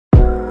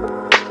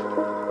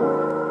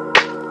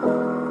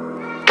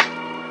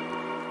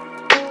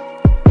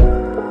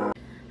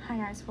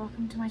guys,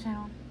 welcome to my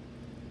channel.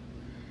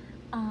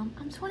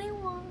 I'm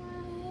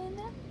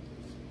 21.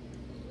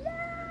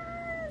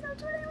 Yes, I'm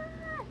 21.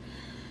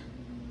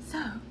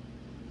 So,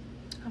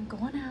 I'm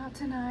going out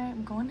tonight.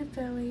 I'm going to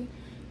Philly,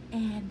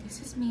 and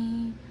this is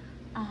me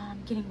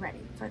getting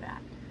ready for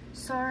that.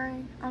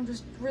 Sorry, I'm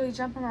just really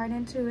jumping right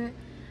into it.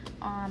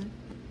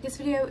 This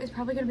video is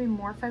probably going to be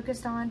more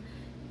focused on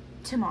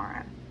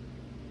tomorrow.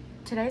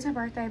 Today's my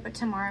birthday, but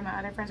tomorrow my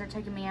other friends are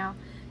taking me out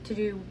to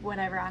do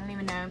whatever. I don't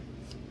even know.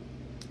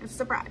 It's a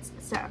surprise.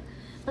 So,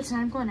 but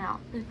tonight I'm going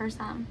out for the first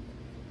time.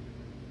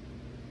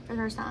 For the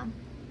first time.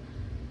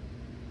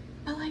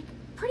 But like,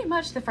 pretty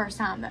much the first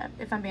time though,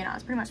 if I'm being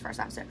honest. Pretty much the first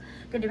time. So,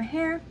 gonna do my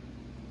hair.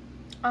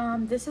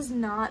 This is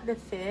not the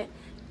fit.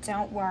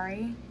 Don't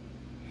worry.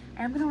 And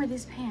I'm gonna wear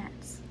these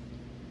pants.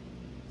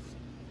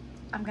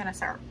 I'm gonna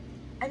serve.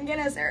 I'm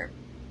gonna serve.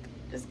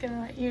 Just gonna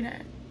let you know.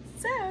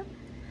 So,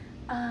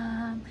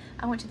 I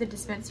went to the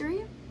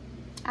dispensary.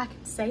 I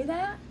can say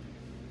that.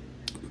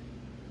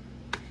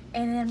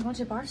 And then I'm going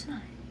to the bar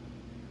tonight.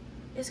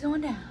 It's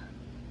going down.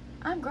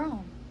 I'm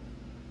grown.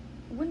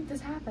 When did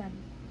this happen?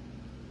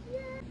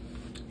 Yeah.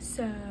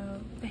 So,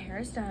 the hair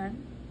is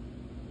done.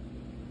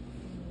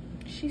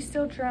 She's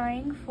still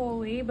drying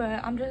fully,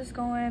 but I'm just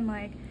going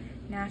like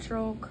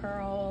natural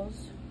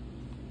curls.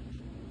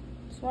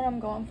 That's what I'm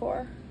going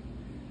for.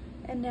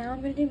 And now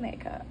I'm gonna do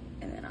makeup,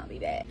 and then I'll be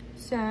back.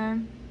 So,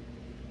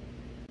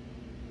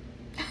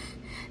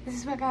 this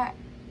is what I got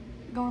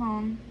going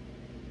on.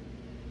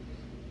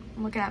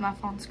 I'm looking at my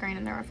phone screen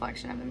and the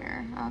reflection of the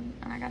mirror, and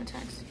I got a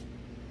text.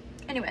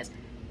 Anyways,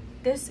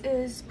 this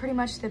is pretty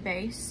much the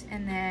base,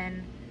 and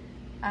then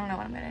I don't know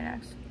what I'm gonna do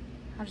next.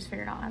 I'll just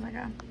figure it out as I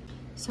go.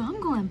 So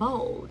I'm going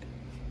bold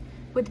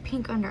with the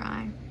pink under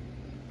eye.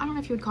 I don't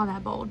know if you would call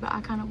that bold, but I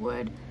kind of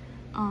would.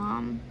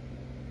 I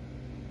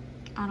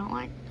don't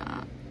like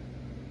that.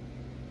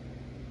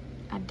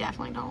 I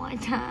definitely don't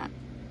like that.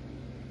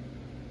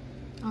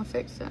 I'll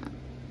fix that.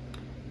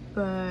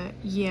 But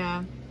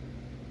yeah,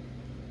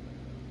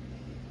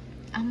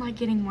 I'm like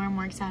getting more and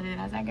more excited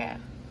as I go.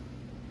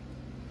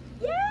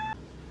 Yeah.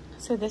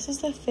 So this is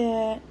the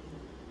fit.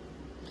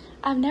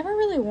 I've never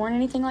really worn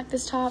anything like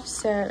this top,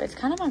 so it's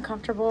kind of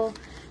uncomfortable.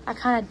 I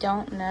kind of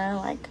don't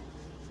know, like,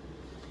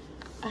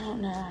 I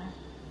don't know.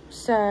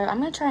 So I'm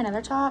gonna try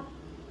another top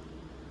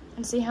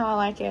and see how I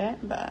like it,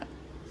 but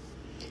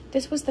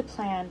this was the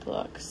planned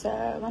look.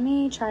 So let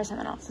me try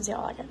something else and see how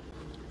I like it.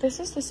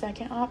 This is the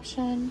second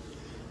option.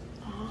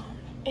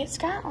 It's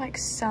got like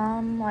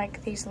some,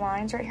 like these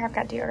lines right here. I've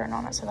got deodorant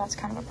on it, so that's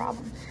kind of a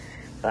problem.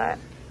 But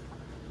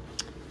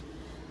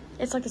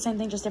it's like the same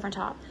thing, just different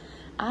top.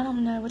 I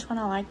don't know which one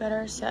I like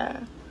better, so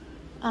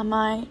I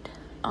might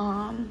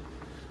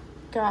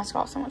go ask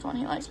Austin which one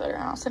he likes better,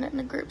 and I'll send it in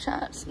the group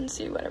chats and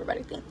see what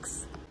everybody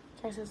thinks.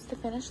 Okay, so this is the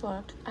finished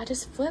look. I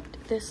just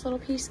flipped this little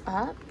piece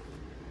up.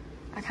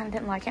 I kind of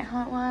didn't like it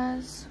how it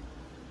was.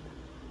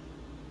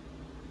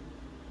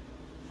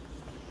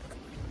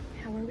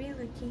 How are we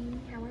looking?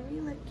 How are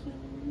we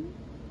looking?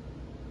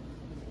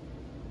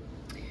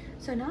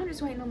 So now I'm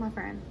just waiting on my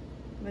friend.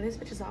 But this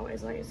bitch is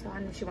always late, so I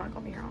know she won't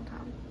gonna be here on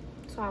time.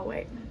 So I'll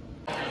wait.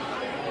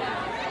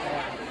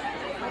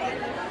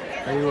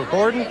 Are you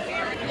recording?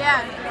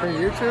 Yeah. For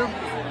YouTube?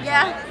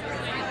 Yeah.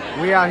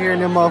 We out here in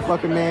them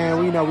motherfucking, man.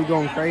 We know we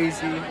going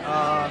crazy.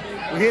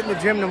 We're hitting the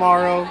gym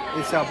tomorrow.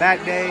 It's a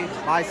back day,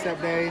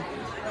 bicep day.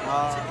 We're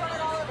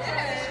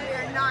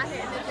not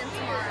hitting the gym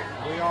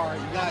tomorrow. We are.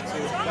 You got to.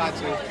 Got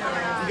to.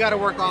 You got to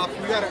work off.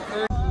 You got to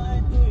earn.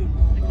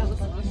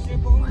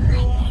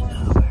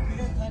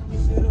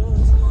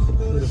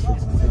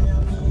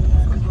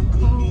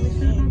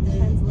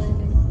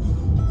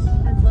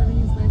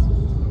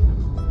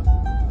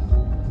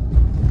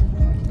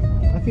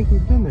 I think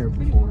we've been there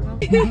before.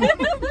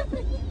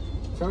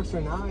 Trucks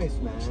are nice,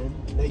 man.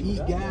 They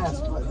eat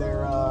gas, but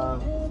they're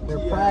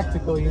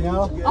practical, you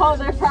know? Oh,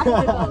 they're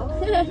practical.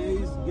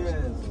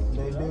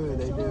 They do,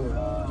 they do.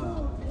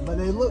 But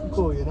they look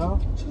cool, you know?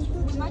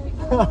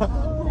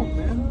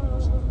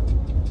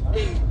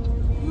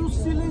 You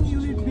ceiling, you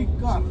need big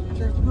car.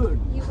 That's good.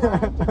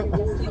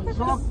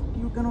 Truck,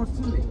 you cannot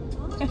seal it.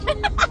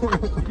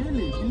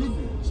 Really, believe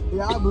me.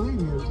 Yeah, I believe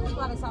you. There's a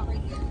lot of salt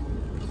right here.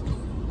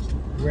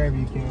 Wherever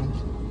you can.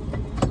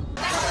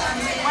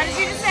 What did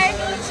you just say?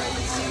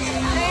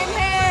 Name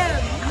him.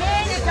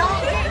 Men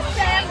don't get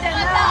saved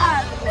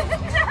enough. No,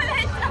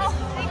 they don't.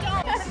 They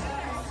don't.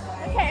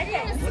 Okay,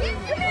 okay.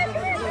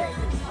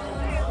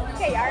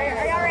 Okay, are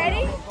y'all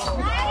ready?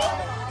 Ready?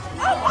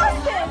 Oh,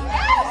 Austin!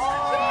 Yes!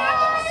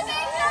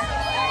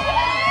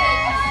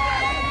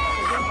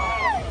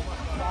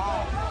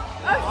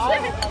 Oh,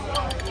 shit!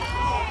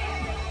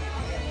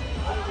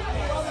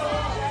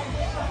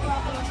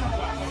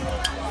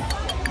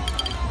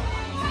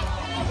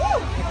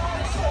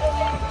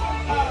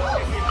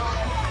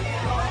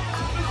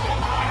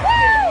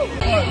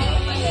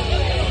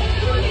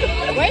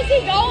 Where's he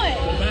going?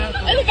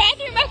 In the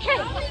bathroom,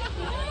 okay.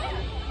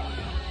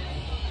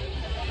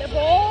 The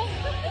bowl?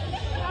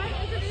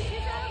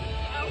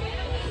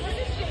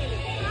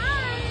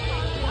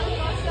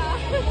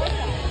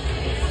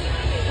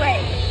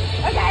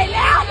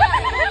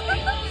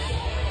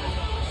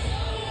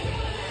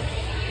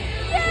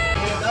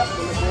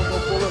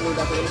 forward, lean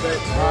back a little bit.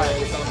 All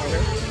right. Stop right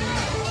here.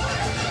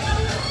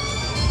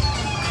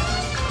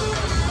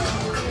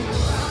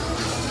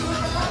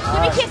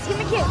 Give me a kiss, give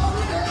me a kiss.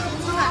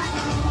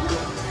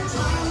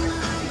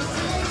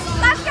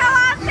 Let's go,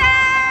 Austin!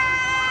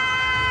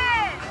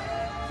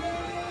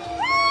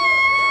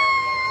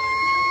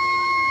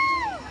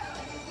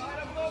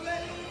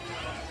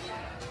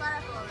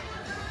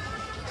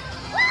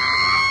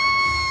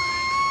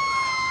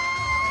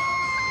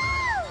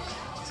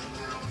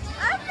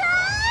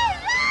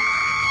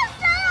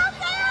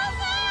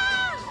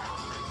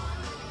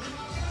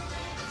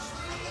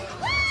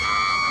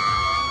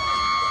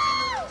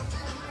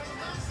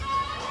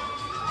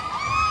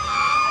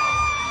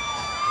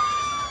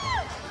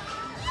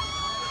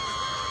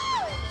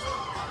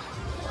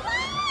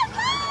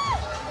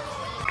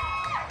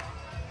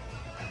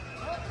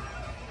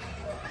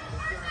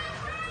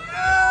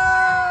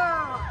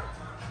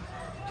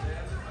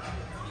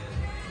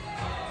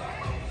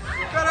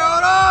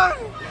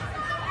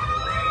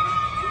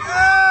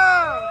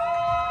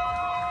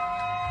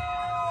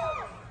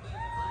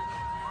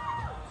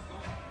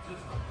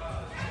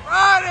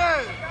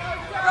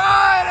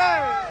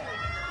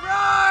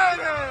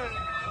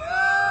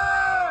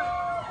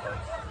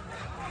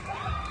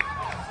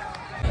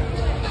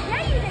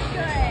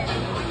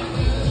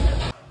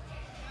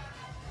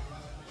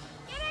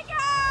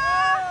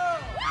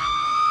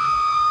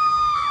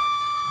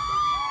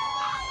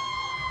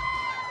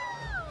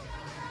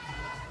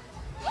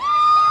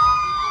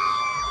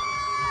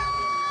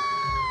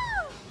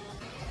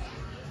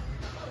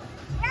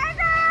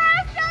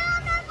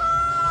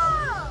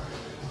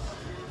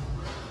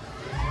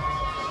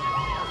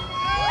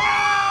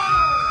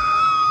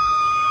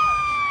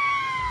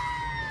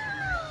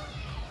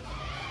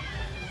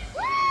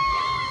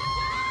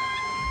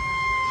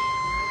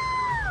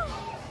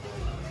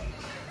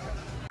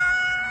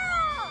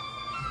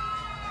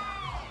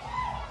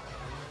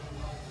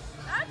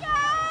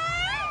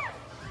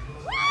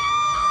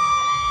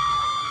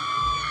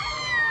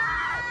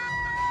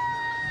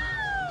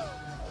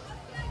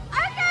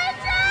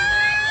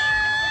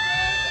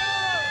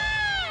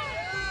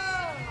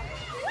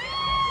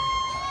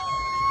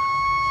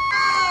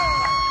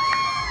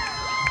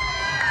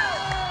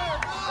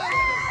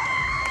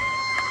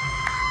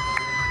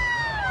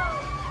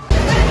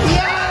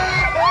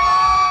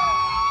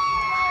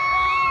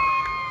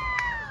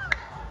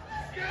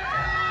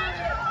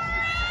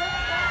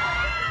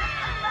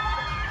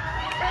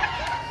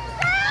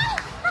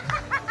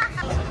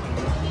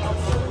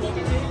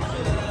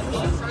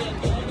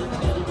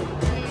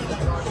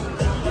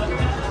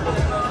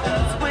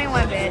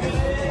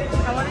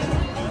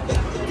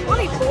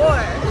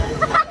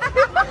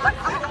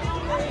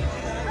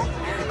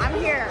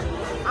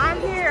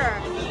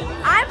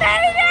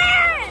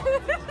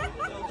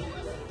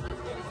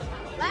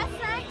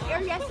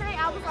 Yesterday,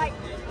 I was like,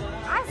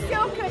 I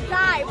still could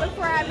die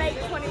before I make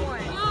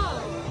 21.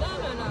 No.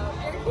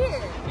 You're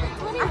here. You're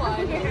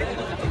 21.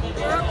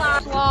 You're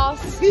alive.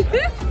 Lost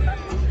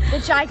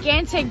the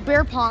gigantic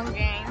beer pong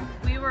game.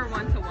 We were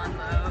 1-to-1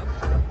 though.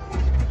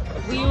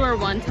 We were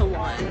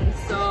 1-to-1,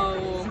 so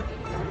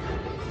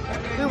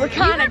we were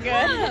kind of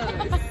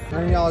good.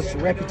 None of y'all's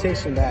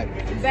reputation back.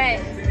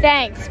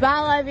 Thanks, but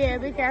I love you.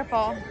 Be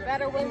careful.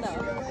 Better win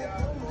though.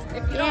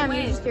 If you Damn, don't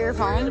you win, just threw your you're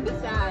gonna phone. be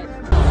sad.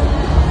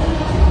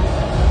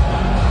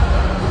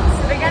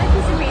 So we got a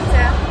piece of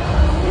pizza.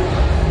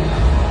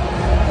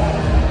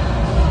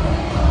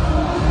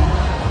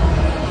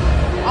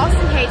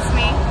 Austin hates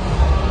me.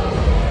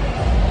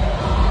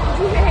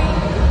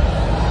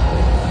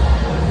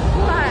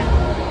 What?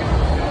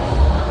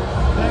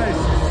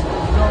 Nice.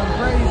 Going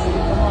crazy.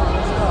 Come on,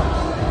 let's go.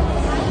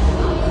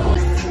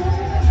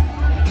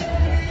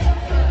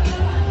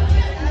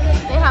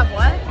 They have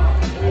what?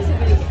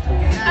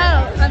 Oh,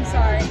 I'm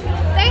sorry.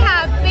 They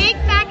have Big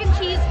Mac and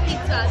Cheese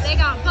pizza. They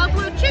got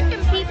buffalo chicken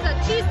pizza,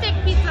 cheesesteak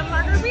pizza,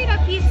 margarita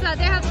pizza.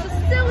 They have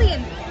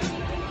Sicilian.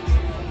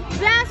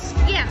 Best,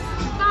 yes,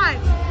 5.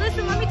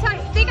 Listen, let me tell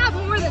you, they got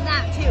more than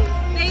that too.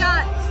 They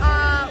got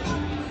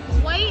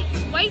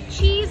white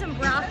cheese and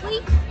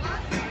broccoli.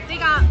 They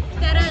got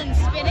feta and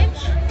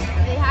spinach.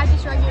 They had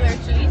just regular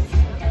cheese.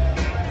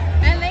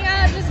 And they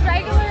got just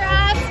regular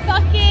ass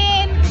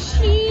fucking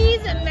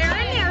cheese and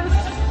marinara.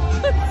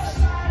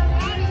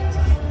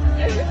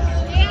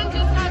 Dan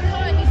just got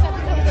done. He said,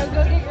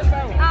 go get your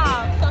phone.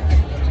 Oh,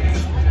 fucking bitches.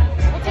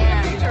 We'll take a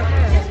picture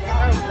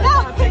first. No!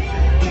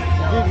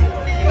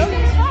 Go get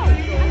your phone.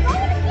 I'm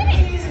going to get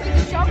it.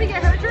 Did Shelby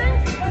get her drink?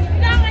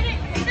 No, I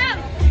didn't. No.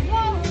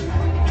 Well,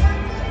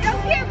 no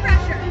peer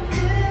pressure.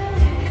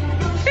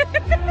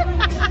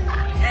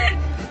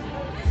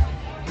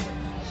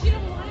 She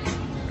don't want it.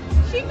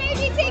 She may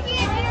be taking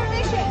an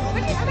intermission,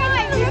 which is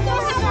fine. We'll go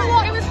have a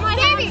walk. It was my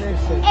baby.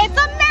 It's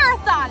a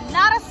marathon,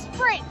 not a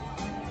sprint.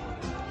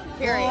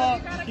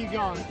 Period. Keep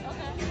going.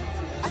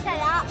 Okay,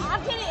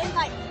 I'll get it in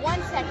like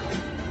 1 second.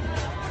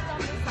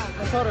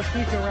 That's called a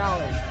peak and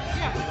rally.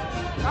 Yeah,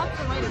 that's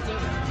the way to do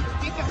it.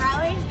 You can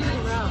rally?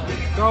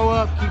 Go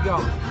up, keep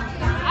going.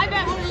 I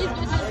bet one of these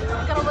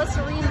bitches got a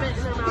Listerine bit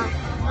in their mouth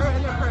or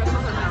in their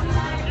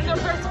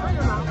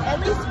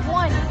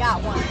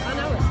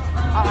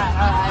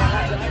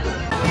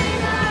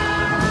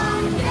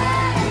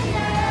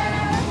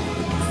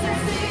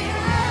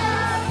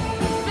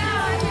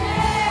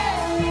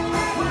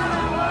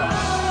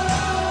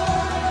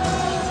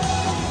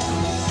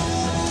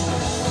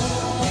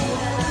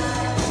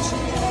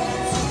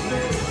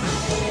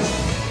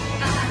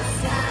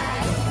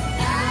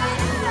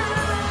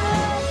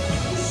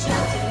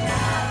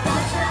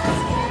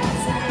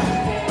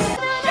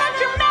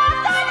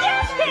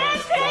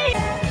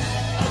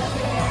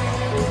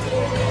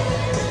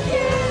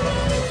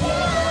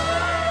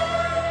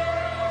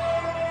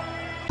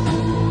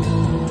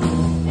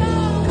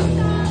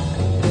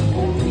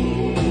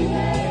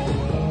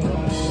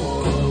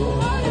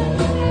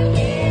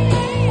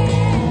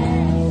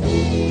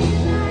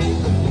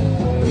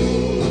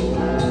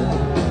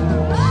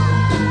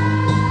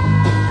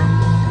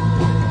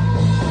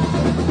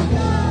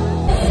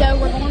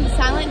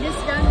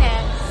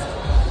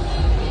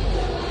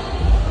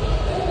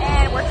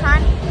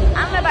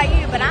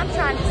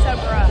trying to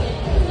sober up?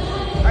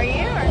 Are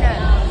you or no?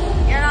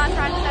 You're not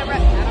trying to sober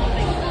up? I don't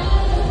think so.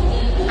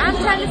 I'm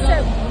trying to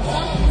sober.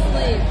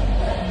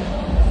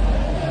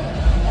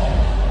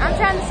 I'm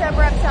trying to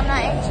sober up so I'm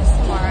not anxious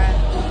tomorrow.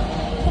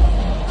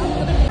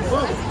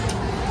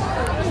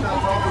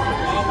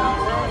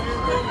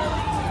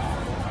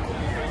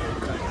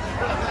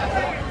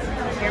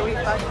 Here we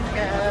fucking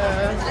go.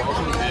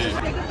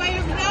 Take a bite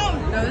of no.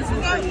 No, this is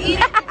good. Eat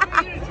it.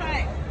 For you to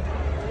try.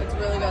 It's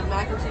really good.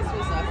 Mac and cheese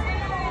pizza.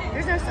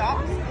 There's no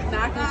sauce.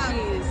 Mac and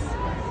cheese.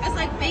 It's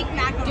like baked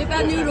macaroni. Get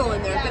that noodle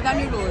in there. Get that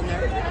noodle in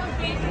there.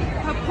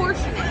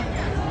 Proportionate.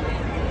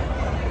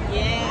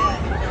 Yeah.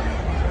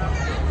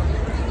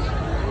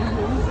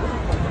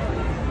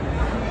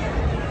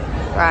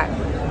 Right.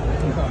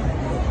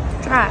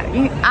 Try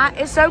it.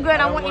 It's so good.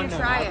 I want you to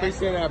try I it.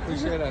 appreciate it. I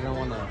appreciate it. I don't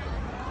want to.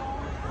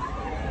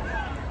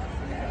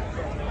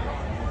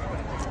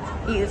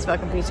 Eat this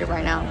fucking pizza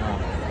right now.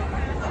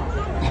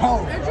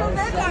 Oh,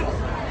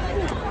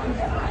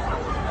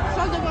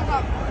 Shut the fuck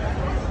up.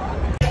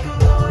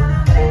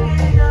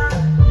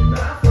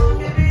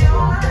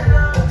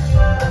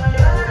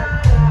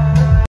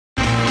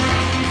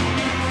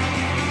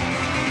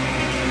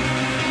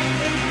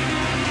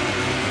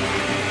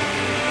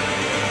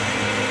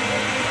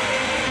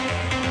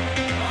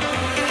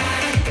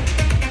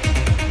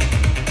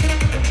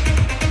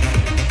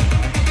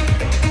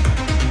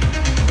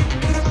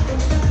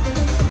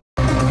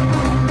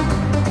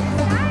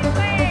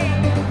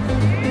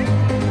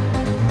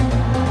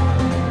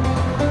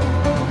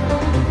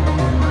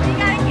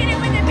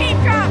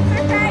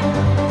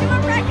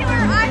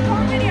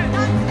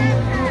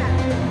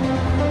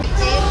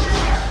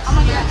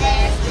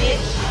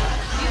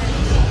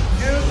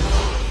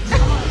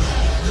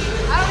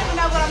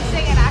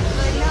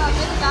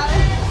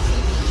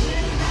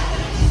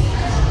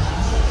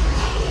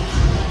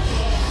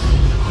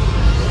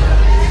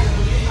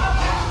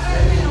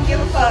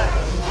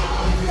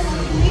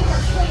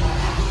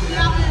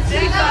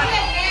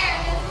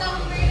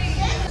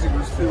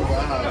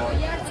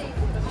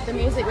 The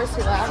music was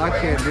too loud. I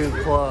can't do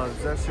clubs.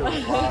 That shit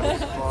was loud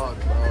as fuck,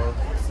 bro.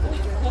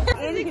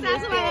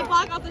 That's why they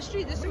block off the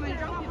street. There's so many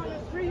drunk people.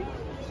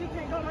 She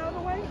can't go the other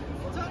way?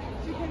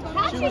 She can't go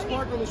How She was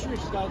parked on the street.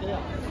 She's got to get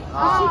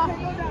out.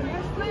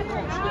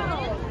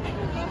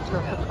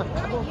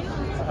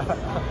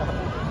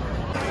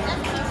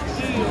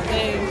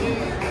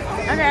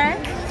 Okay.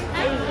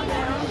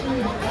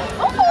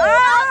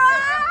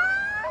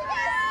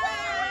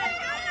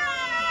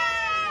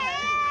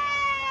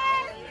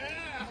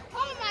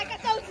 Oh my god,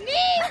 those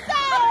knees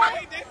though!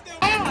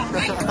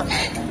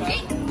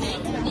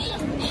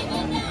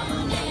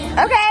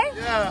 Okay.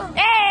 Yeah.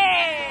 Hey!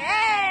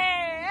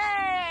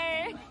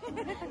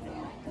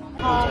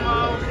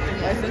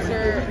 My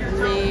sister,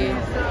 me.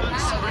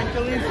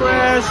 Sprinkly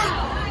fresh,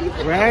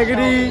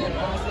 raggedy,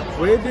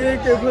 with dick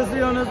and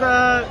pussy on the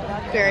side.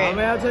 Period.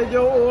 May I take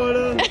your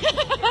order?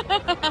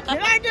 Can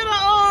I get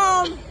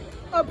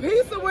a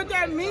pizza with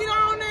that meat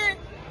on it?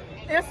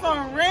 And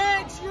some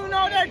ranch, you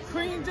know, that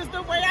cream just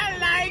the way I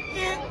like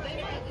it.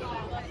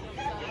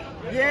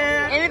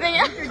 Yeah. Anything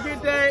else? You can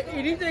get that.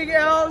 Anything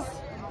else?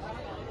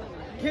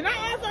 Can I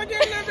also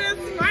get a little bit of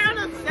Sprite on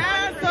the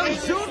side, some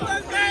juice or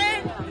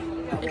something?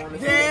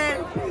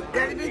 Yeah.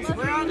 That'd be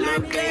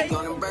 $12.98.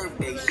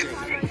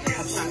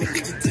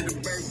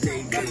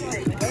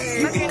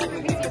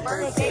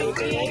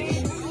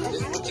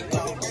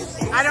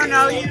 I don't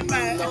know you,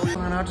 but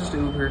Fine, I'll just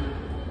Uber.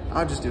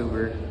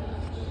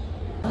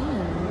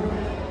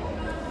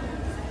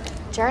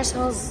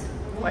 Jarisol's.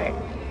 Wait.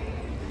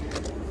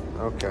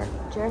 Okay.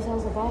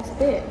 Jarisol's a boss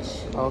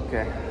bitch.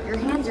 Okay. Your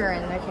hands are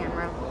in the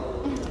camera.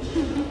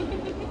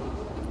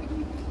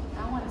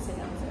 I want to sit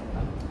down.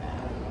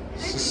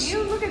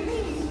 You look at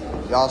me.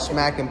 Y'all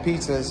smacking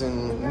pizzas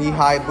in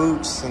knee-high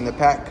boots in the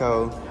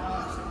Patco.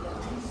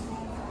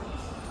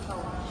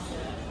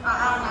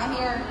 Not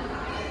here.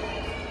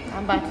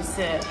 I'm about to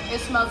sit. It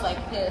smells like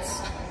piss.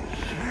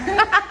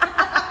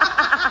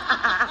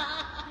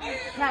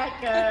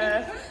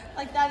 Packa.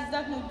 Like that's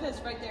definitely piss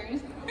right there.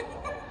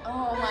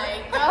 Oh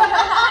my god.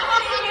 How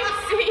did you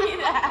see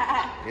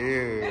that?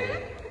 Ew.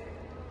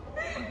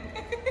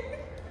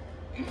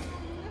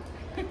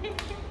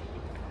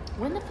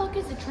 When the fuck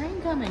is the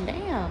train coming?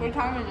 Damn. What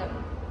time is it?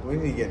 We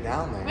need to get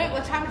down there. Wait,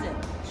 what time is it?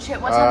 Shit,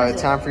 what time is it?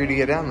 Time for you to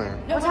get down there.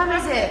 What time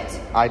is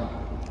it? I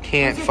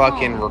can't Where's your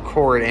fucking phone?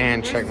 record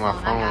and Where's check your my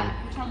phone? I phone. got it.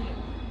 What time is it?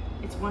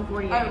 It's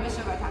 1:48. Oh, just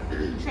about time.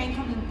 Train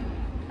comes in.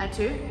 At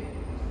 2? Are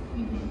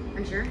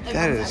you sure? It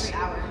That runs is. every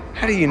hour.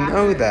 How do you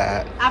know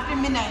that? After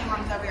midnight, it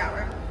runs every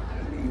hour.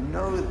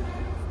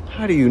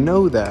 How do you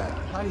know that?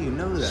 How do you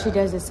know that? She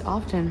does this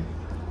often.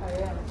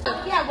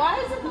 Yeah, why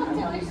is it called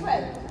Taylor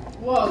Swift?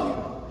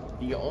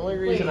 The only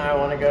reason I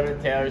want to go to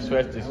Taylor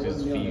Swift is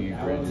because Phoebe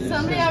Bridgers.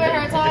 Somebody have a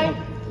hair tie?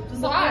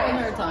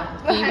 Why?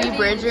 Phoebe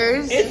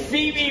Bridgers. It's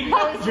Phoebe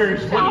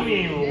Bridgers. What do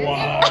you mean,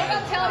 what?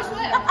 Taylor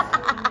Swift.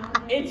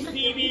 It's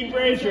Phoebe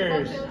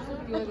Bridgers.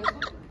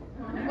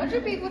 What's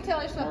your beef with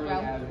Taylor Swift,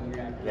 bro?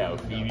 Yo,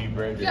 Phoebe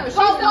Bridgers.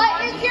 But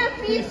what is your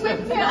beef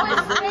with Taylor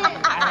Swift?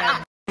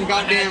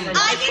 Goddamn. I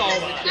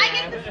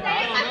get to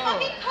stay in my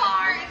fucking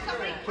car and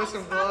somebody Put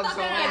some gloves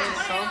on or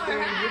something.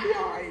 You'll be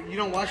alright. You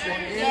don't wash your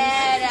hands?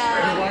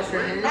 Ghetto. You wash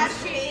your hands? That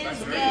shit is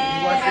ghetto.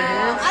 You wash your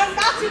hands? I don't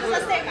got to because I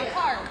stay in my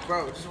car.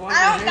 Bro, just wash I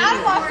your don't gotta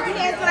hands. wash my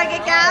hands when I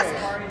get gas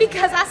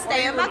because I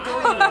stay in my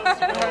car.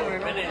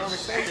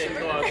 Conversation.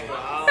 Okay,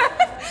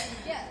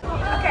 I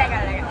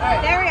got it. All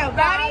right. There we go.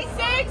 Ready?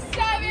 6,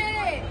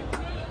 7.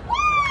 Woo!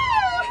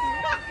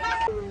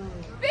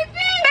 Beep, beep.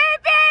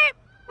 Beep, beep.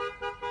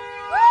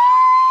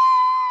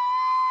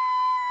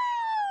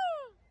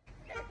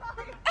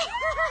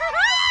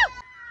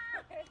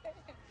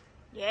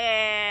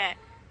 Yeah.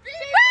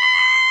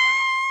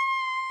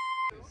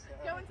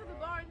 Go into the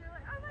bar and you're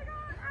like, oh my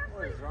god,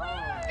 What is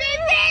wrong? beep,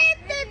 beep,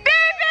 beep, beep, beep.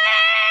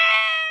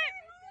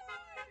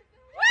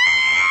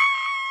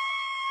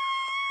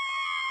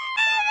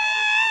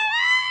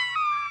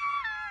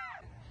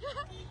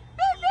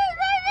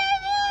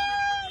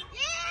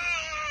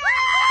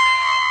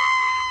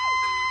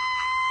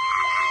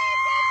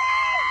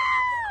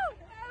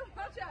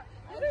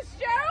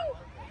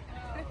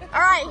 All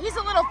right, he's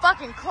a little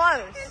fucking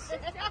close.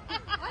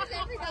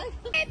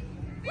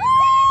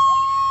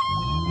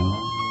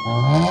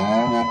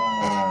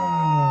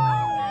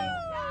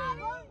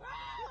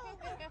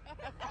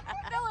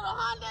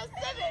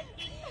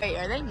 Wait,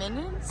 are they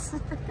minions?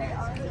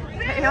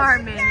 They are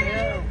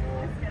minions.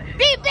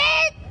 Beep,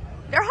 beep.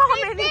 They're all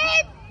Beep, minions.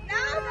 beep. No,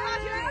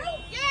 Roger.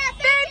 Yeah,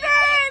 Beep, beep,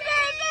 beep,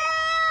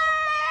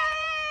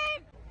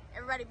 beep.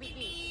 Everybody beep beep.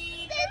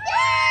 beep, beep.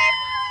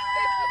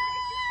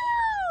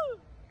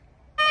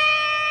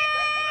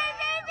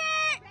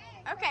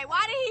 Okay,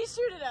 why did he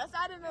shoot at us?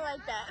 I didn't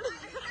like that.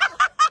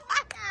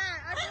 I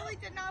really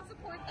did not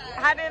support that.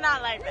 I did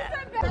not like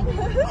that.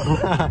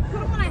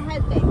 Put on my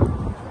head thing.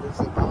 This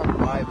is about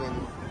vibing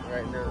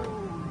right now.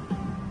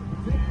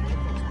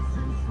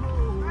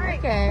 Alright,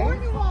 Okay.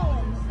 Courtney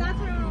Wallens. That's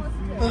what I want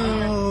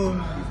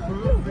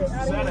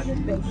to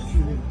listen to.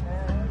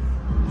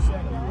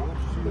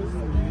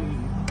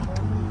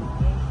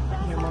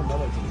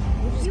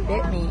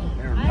 Bit me.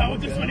 How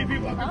with this many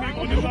people I can make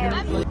on the bar?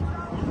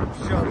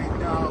 Shorty,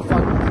 no,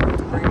 fuck.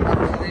 Bring it up.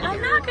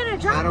 I'm not gonna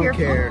drop I your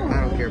don't care. phone. I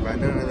don't care about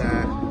none of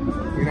that.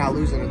 You're not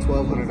losing a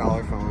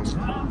 $1,200 phone.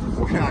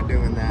 We're not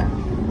doing that.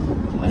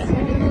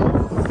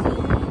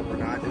 We're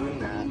not doing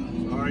that.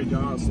 Alright,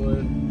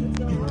 Jocelyn.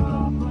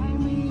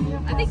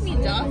 I think me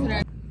and Jocelyn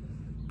are.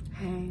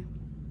 Hey.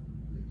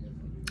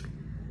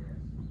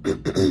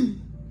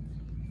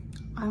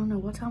 I don't know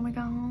what time we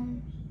got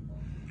home.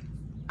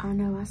 I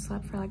know I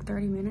slept for like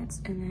 30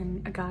 minutes and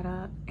then I got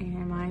up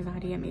and my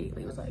anxiety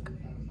immediately was like,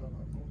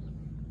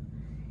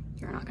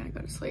 you're not gonna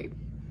go to sleep.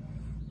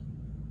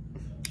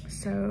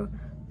 So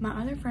my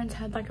other friends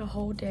had like a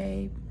whole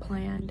day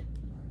planned.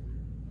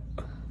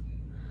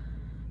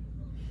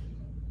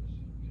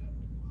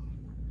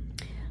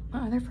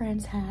 My other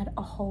friends had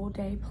a whole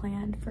day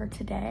planned for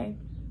today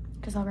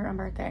to celebrate my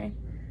birthday.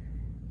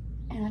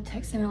 And I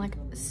texted him at like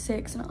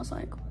 6 and I was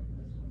like,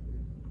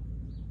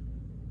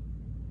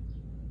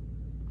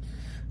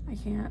 I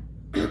can't.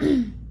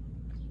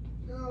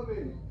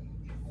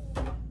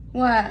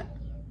 What?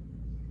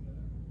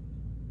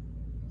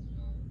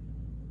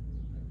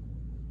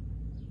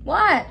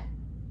 What?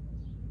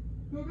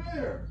 Come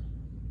here.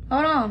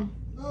 Hold on.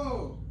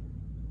 No.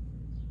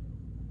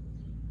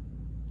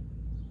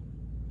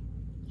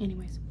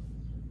 Anyways.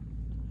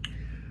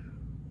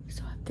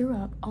 So I threw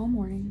up all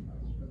morning.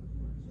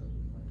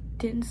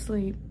 Didn't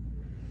sleep.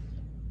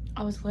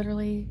 I was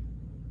literally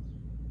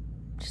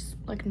just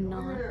like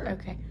not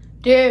okay.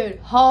 Dude,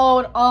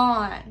 hold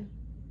on.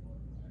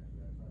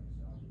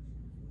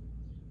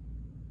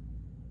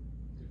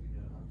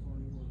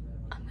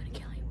 I'm gonna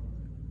kill him.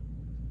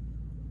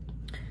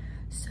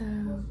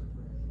 So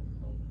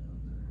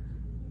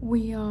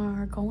we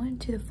are going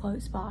to the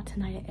float spa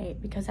tonight at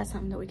 8 because that's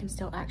something that we can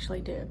still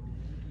actually do.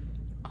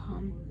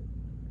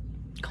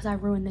 Because I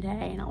ruined the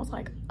day and I was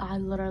like, I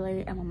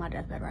literally am on my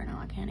deathbed right now.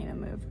 I can't even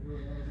move.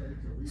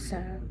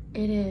 So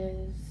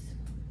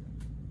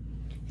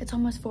it's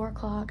almost 4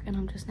 o'clock and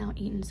I'm just now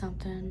eating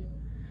something.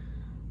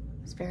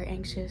 I was very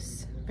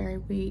anxious, very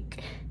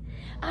weak.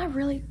 I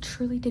really,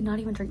 truly did not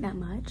even drink that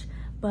much,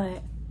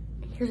 but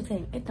here's the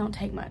thing, it don't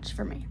take much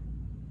for me.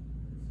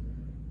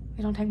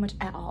 It don't take much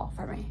at all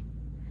for me.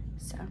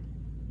 So,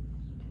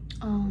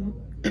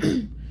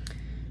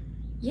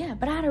 yeah,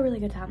 but I had a really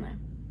good time though.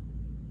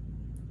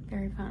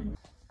 Very fun.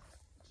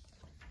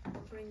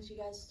 Brings you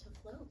guys to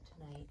float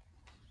tonight.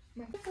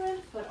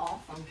 Different, but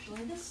all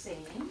functionally the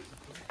same.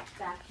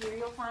 Back here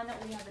you'll find that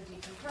we have a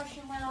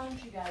decompression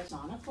lounge. You guys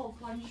on a full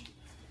plunge.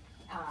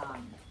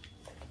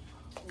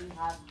 We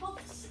have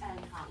hooks and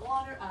hot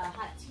water,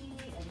 hot tea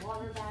and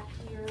water back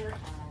here.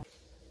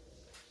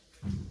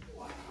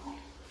 Wow.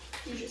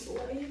 You just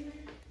lay in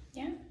there?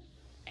 Yeah.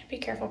 And be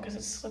careful because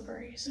it's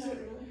slippery. So. Is it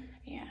really?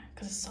 Yeah,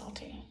 because it's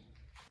salty.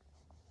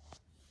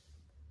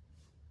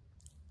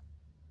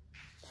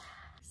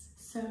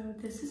 So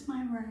this is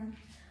my room.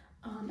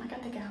 I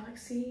got the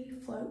Galaxy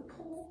float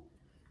pool,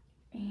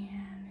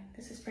 and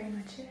this is pretty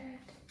much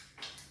it.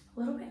 A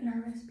little bit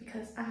nervous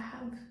because I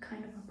have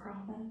kind of a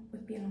problem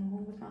with being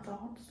alone with my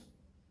thoughts,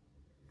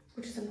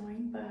 which is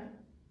annoying, but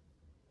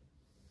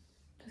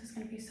this is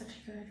gonna be such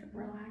a good,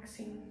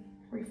 relaxing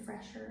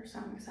refresher, so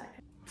I'm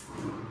excited.